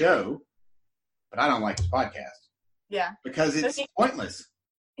the Ed show, but I don't like his podcast. Yeah. Because it's pointless.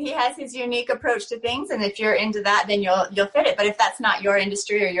 He has his unique approach to things, and if you're into that, then you'll fit it. But if that's not your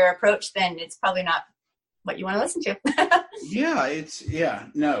industry or your approach, then it's probably not what you want to listen to. It's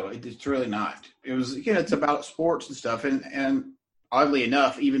really not. It was, it's about sports and stuff. And oddly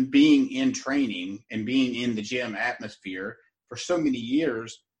enough, even being in training and being in the gym atmosphere for so many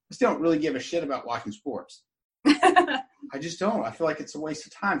years, I still don't really give a shit about watching sports. I just don't. I feel like it's a waste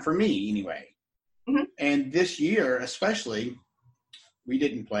of time for me anyway. Mm-hmm. And this year, especially, we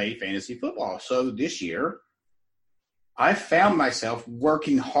didn't play fantasy football. So this year, I found myself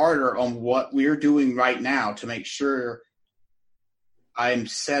working harder on what we're doing right now to make sure I'm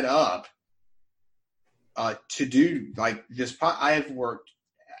set up to do like this. I have worked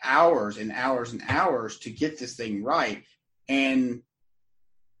hours and hours and hours to get this thing right. And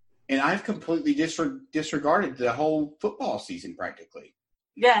I've completely disregarded the whole football season practically.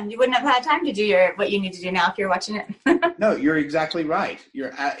 Yeah, you wouldn't have had time to do what you need to do now if you're watching it. No, you're exactly right.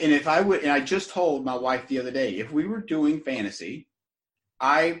 And I just told my wife the other day, if we were doing fantasy,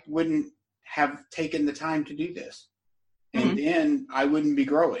 I wouldn't have taken the time to do this. And then I wouldn't be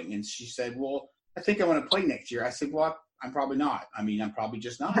growing. And she said, well, I think I want to play next year. I said, well, I'm probably not. I mean, I'm probably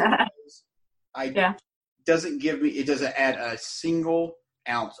just not. It doesn't add a single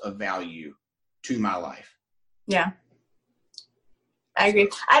ounce of value to my life. Yeah. I agree.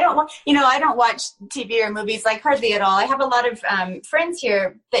 I don't watch TV or movies like hardly at all. I have a lot of friends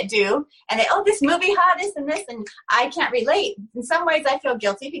here that do, and this movie hot, this and this, and I can't relate. In some ways, I feel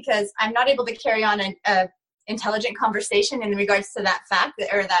guilty because I'm not able to carry on an intelligent conversation in regards to that fact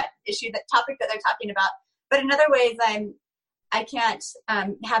or that issue, that topic that they're talking about. But in other ways, I can't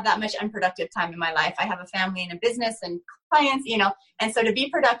have that much unproductive time in my life. I have a family and a business and clients, and so to be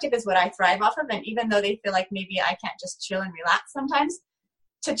productive is what I thrive off of. And even though they feel like maybe I can't just chill and relax sometimes,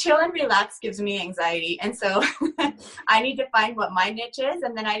 to chill and relax gives me anxiety. And so I need to find what my niche is.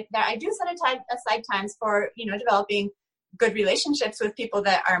 And then I do set aside times for, developing good relationships with people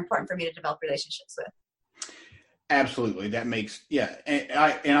that are important for me to develop relationships with. Absolutely. That makes, yeah.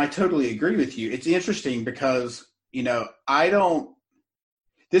 And I totally agree with you. It's interesting because,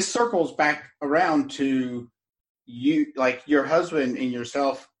 this circles back around to you, like your husband and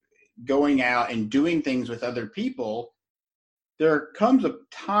yourself going out and doing things with other people. There comes a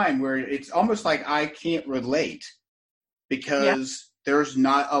time where it's almost like I can't relate because there's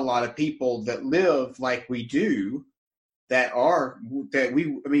not a lot of people that live like we do we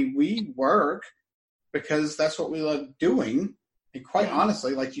work because that's what we love doing. And quite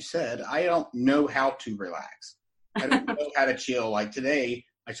honestly, like you said, I don't know how to relax. I don't know how to chill. Like today,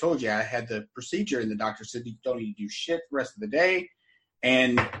 I told you I had the procedure and the doctor said you don't need to do shit the rest of the day.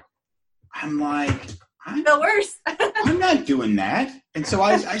 And I'm like, the worst. I'm not doing that. And so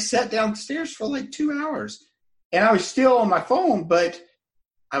I sat downstairs for like 2 hours and I was still on my phone, but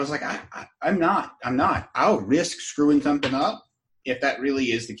I was like, I'm not. I'll risk screwing something up if that really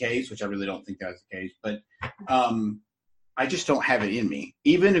is the case, which I really don't think that's the case. But I just don't have it in me.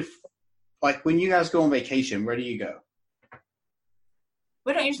 Even if, like, when you guys go on vacation, where do you go?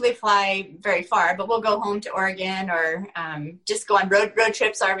 We don't usually fly very far, but we'll go home to Oregon or just go on road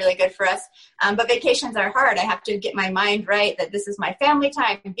trips are really good for us. But vacations are hard. I have to get my mind right that this is my family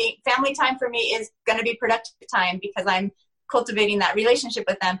time. Family time for me is going to be productive time because I'm cultivating that relationship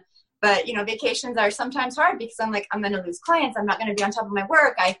with them. But, vacations are sometimes hard because I'm like, I'm going to lose clients. I'm not going to be on top of my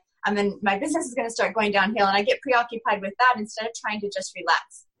work. My business is going to start going downhill and I get preoccupied with that instead of trying to just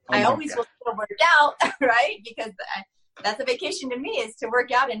relax. I always will still work out, right? Because that's a vacation to me, is to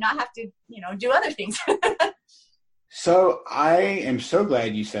work out and not have to, do other things. So I am so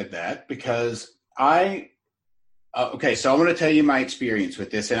glad you said that because so I'm going to tell you my experience with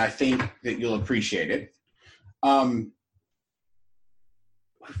this and I think that you'll appreciate it.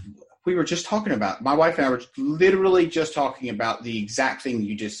 We were just talking about, my wife and I were literally just talking about the exact thing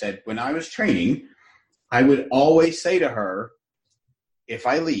you just said. When I was training, I would always say to her, if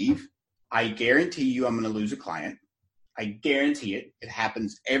I leave, I guarantee you I'm going to lose a client. I guarantee it. It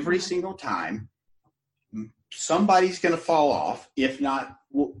happens every single time. Somebody's going to fall off, if not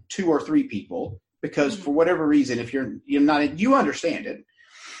 2 or 3 people, because for whatever reason, if you're not, you understand it.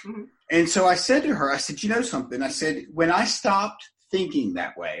 Mm-hmm. And so I said to her, I said, you know something? I said, when I stopped thinking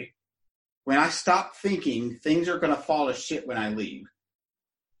that way, when I stopped thinking things are going to fall to shit when I leave,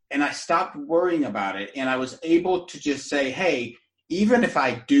 and I stopped worrying about it, and I was able to just say, hey, even if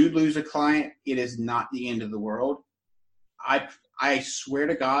I do lose a client, it is not the end of the world. I swear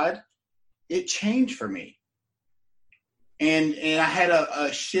to God, it changed for me. And I had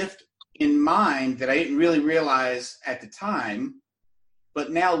a shift in mind that I didn't really realize at the time.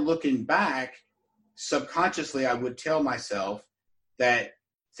 But now looking back, subconsciously, I would tell myself that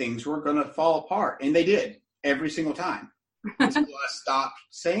things were going to fall apart. And they did every single time until I stopped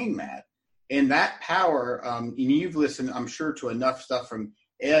saying that. And that power, and you've listened, I'm sure, to enough stuff from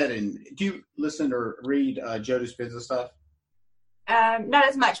Ed. And do you listen or read Joe Dispenza stuff? Not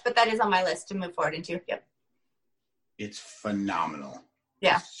as much, but that is on my list to move forward into. Yep. It's phenomenal.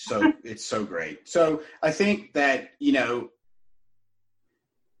 Yeah. It's so great. So I think that,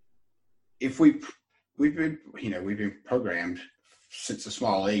 if we've been programmed since a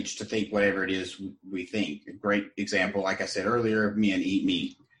small age to think whatever it is we think. A great example, like I said earlier, men eat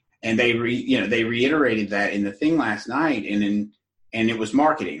meat. And they reiterated that in the thing last night, and it was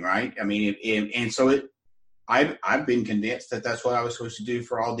marketing, right? I mean, I've been convinced that that's what I was supposed to do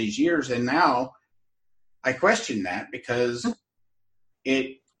for all these years, and now I question that because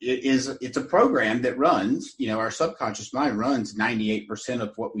it's a program that runs. Our subconscious mind runs 98%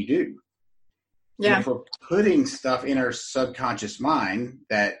 of what we do. Yeah. And if we're putting stuff in our subconscious mind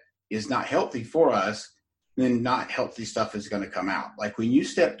that is not healthy for us, then not healthy stuff is going to come out. Like when you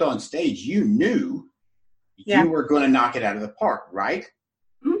stepped on stage, you knew you were going to knock it out of the park, right?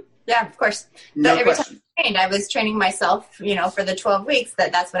 Mm-hmm. Yeah, of course. No every question. time I trained, I was training myself, for the 12 weeks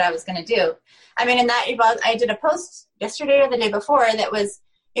that's what I was going to do. I mean, I did a post yesterday or the day before that was,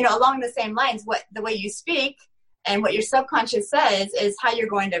 along the same lines. What the way you speak and what your subconscious says is how you're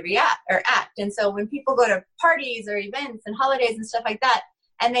going to react or act. And so when people go to parties or events and holidays and stuff like that,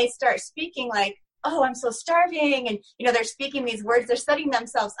 and they start speaking like, oh, I'm so starving. And, they're speaking these words, they're setting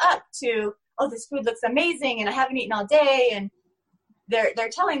themselves up to, oh, this food looks amazing and I haven't eaten all day. And they're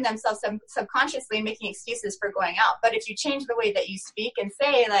telling themselves subconsciously, making excuses for going out. But if you change the way that you speak and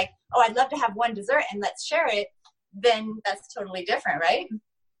say like, oh, I'd love to have one dessert and let's share it, then that's totally different, right?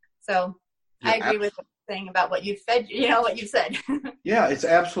 So I agree with what you're saying about what you've said, what you've said. Yeah, it's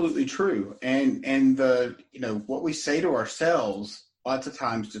absolutely true. And the, what we say to ourselves lots of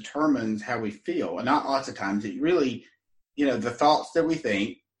times determines how we feel. And not lots of times, it really, the thoughts that we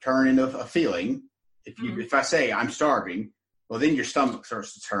think turn into a feeling. If I say I'm starving, well, then your stomach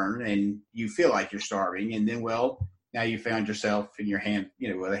starts to turn and you feel like you're starving. And then, now you found yourself in your hand,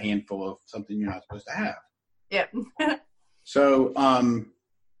 with a handful of something you're not supposed to have. Yep. So, I'm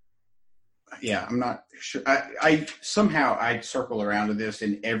not sure. I somehow circle around to this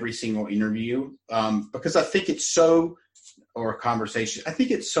in every single interview because I think it's or a conversation. I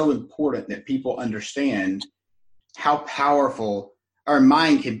think it's so important that people understand how powerful our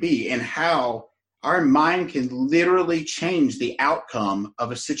mind can be and how our mind can literally change the outcome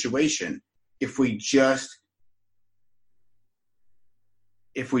of a situation if we just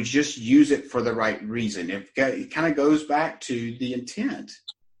use it for the right reason. It kind of goes back to the intent.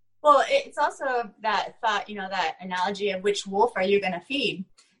 Well, it's also that thought, that analogy of which wolf are you going to feed?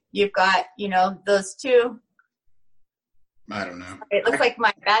 You've got, those two. I don't know. It looks like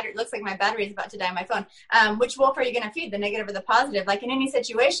my battery is about to die on my phone. Which wolf are you going to feed, the negative or the positive? Like in any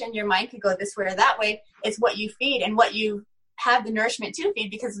situation, your mind could go this way or that way. It's what you feed and what you have the nourishment to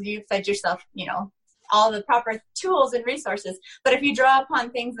feed because you fed yourself, all the proper tools and resources. But if you draw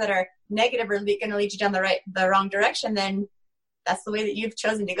upon things that are negative or going to lead you down the wrong direction, then that's the way that you've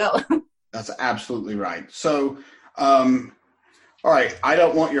chosen to go. That's absolutely right. So, all right, I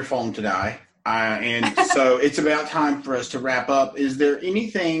don't want your phone to die. And so it's about time for us to wrap up. Is there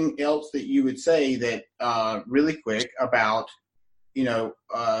anything else that you would say that really quick about,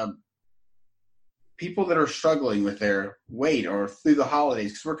 people that are struggling with their weight or through the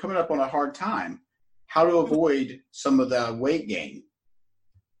holidays, because we're coming up on a hard time, how to avoid some of the weight gain?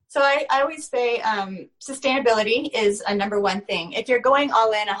 So I always say sustainability is a number one thing. If you're going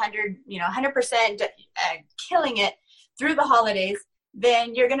all in 100%, killing it through the holidays,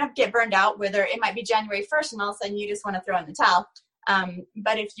 then you're going to get burned out, whether it might be January 1st and all of a sudden you just want to throw in the towel.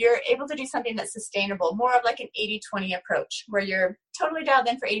 But if you're able to do something that's sustainable, more of like an 80-20 approach where you're totally dialed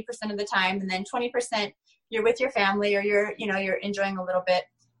in for 80% of the time and then 20% you're with your family or you're enjoying a little bit.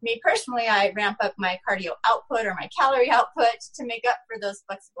 Me personally, I ramp up my cardio output or my calorie output to make up for those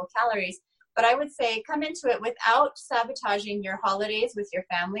flexible calories. But I would say come into it without sabotaging your holidays with your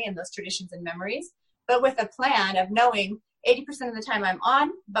family and those traditions and memories, but with a plan of knowing 80% of the time I'm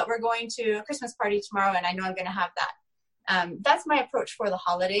on, but we're going to a Christmas party tomorrow and I know I'm going to have that. That's my approach for the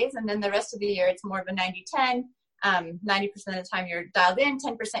holidays. And then the rest of the year, it's more of a 90-10. 90% of the time you're dialed in,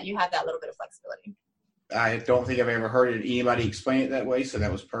 10% you have that little bit of flexibility. I don't think I've ever heard anybody explain it that way, so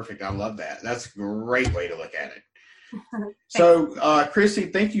that was perfect. I love that. That's a great way to look at it. So, Christy,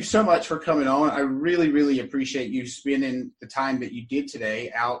 thank you so much for coming on. I really, really appreciate you spending the time that you did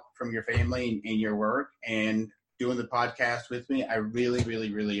today out from your family and your work and doing the podcast with me. I really,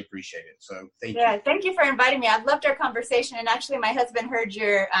 really, really appreciate it. So thank you. Yeah, thank you for inviting me. I've loved our conversation. And actually, my husband heard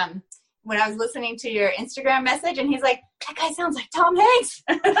your when I was listening to your Instagram message, and he's like, that guy sounds like Tom Hanks.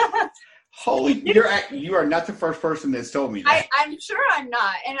 Holy, you are not the first person that's told me that. I'm sure I'm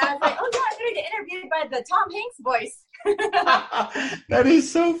not. And I was like, oh, yeah, I'm going to get interviewed by the Tom Hanks voice. That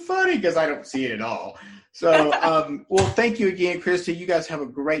is so funny because I don't see it at all. So, well, thank you again, Christy. You guys have a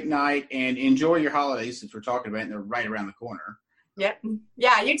great night and enjoy your holidays since we're talking about it and they're right around the corner. Yep.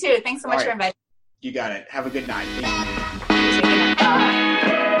 Yeah, you too. Thanks so much for inviting me. You got it. Have a good night. Thank you.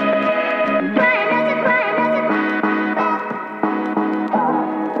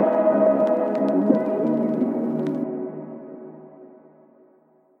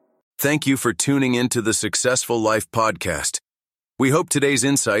 Thank you for tuning into the Successful Life podcast. We hope today's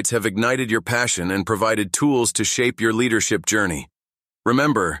insights have ignited your passion and provided tools to shape your leadership journey.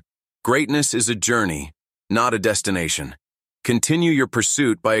 Remember, greatness is a journey, not a destination. Continue your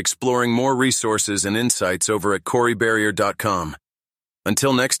pursuit by exploring more resources and insights over at CoreyBarrier.com.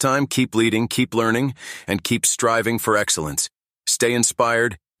 Until next time, keep leading, keep learning, and keep striving for excellence. Stay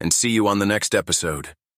inspired, and see you on the next episode.